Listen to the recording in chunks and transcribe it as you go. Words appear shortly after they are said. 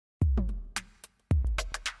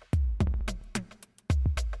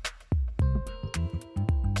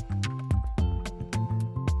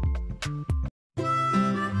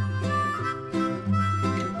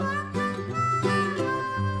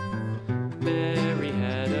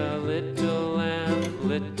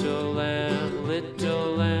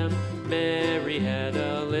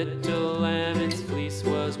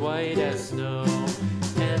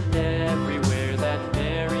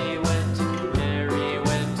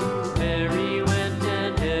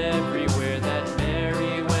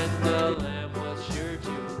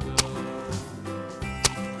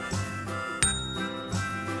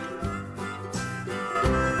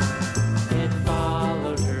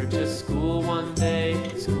one day,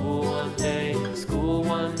 school one day, school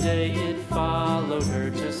one day. It followed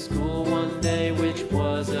her to school one day, which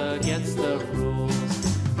was against the rules.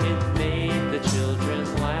 It made the children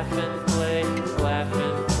laugh and play, laugh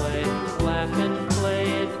and play, laugh and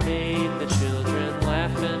play. It made the children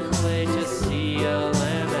laugh and play to see a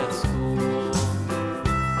lamb at school.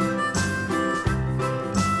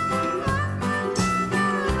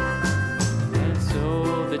 And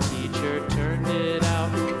so the teacher turned it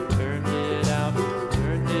out, turned it out,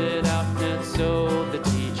 turned it out. And so the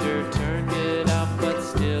teacher turned it out, but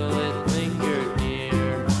still it lingered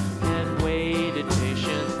near and waited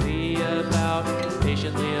patiently about,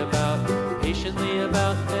 patiently about, patiently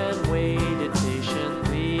about, and waited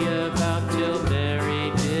patiently about till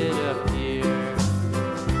Mary did appear.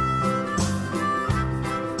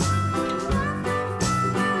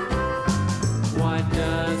 Why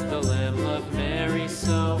does the lamb love Mary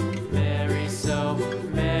so, Mary so,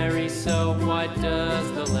 Mary so? Why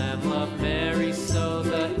does the lamb love Mary so?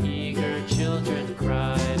 The eager children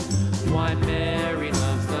cried. Why Mary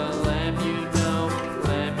loves the lamb, you know,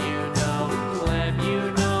 lamb, you know, lamb,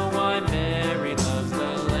 you know. Why Mary loves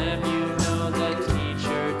the lamb, you know, the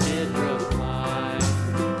teacher did reply.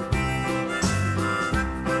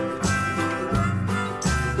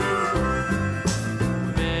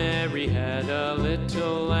 Mary had a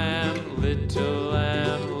little lamb, little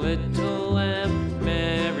lamb, little lamb.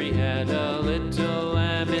 Mary had a little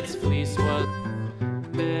lamb, its fleece was.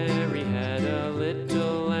 Mary had a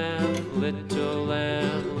little lamb, little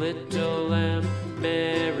lamb, little lamb.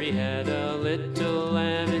 Mary had a little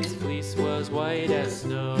lamb, its fleece was white as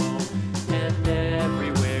snow. And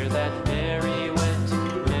everywhere that Mary went,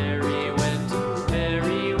 Mary went,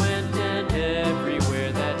 Mary went. And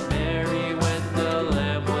everywhere that Mary went, the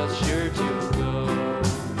lamb was sure to go.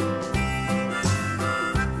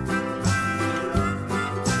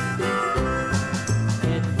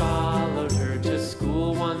 It followed her to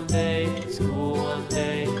school one day, school one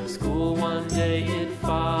day, school one day. It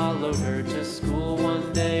followed her to school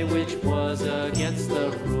one day, which was against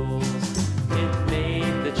the rules. It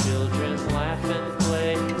made the children laugh and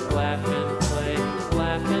play, laugh and play,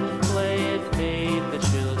 laugh and play. It made the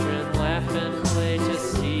children laugh and play to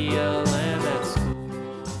see a lamb at school.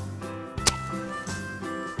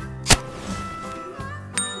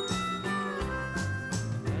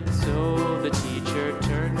 And so the teacher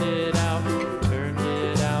turned it out, turned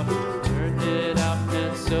it out, turned it out.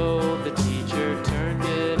 And so the teacher turned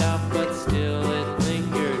it out, but still it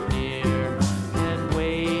lingered near and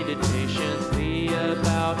waited patiently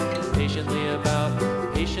about, patiently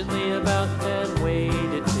about, patiently about.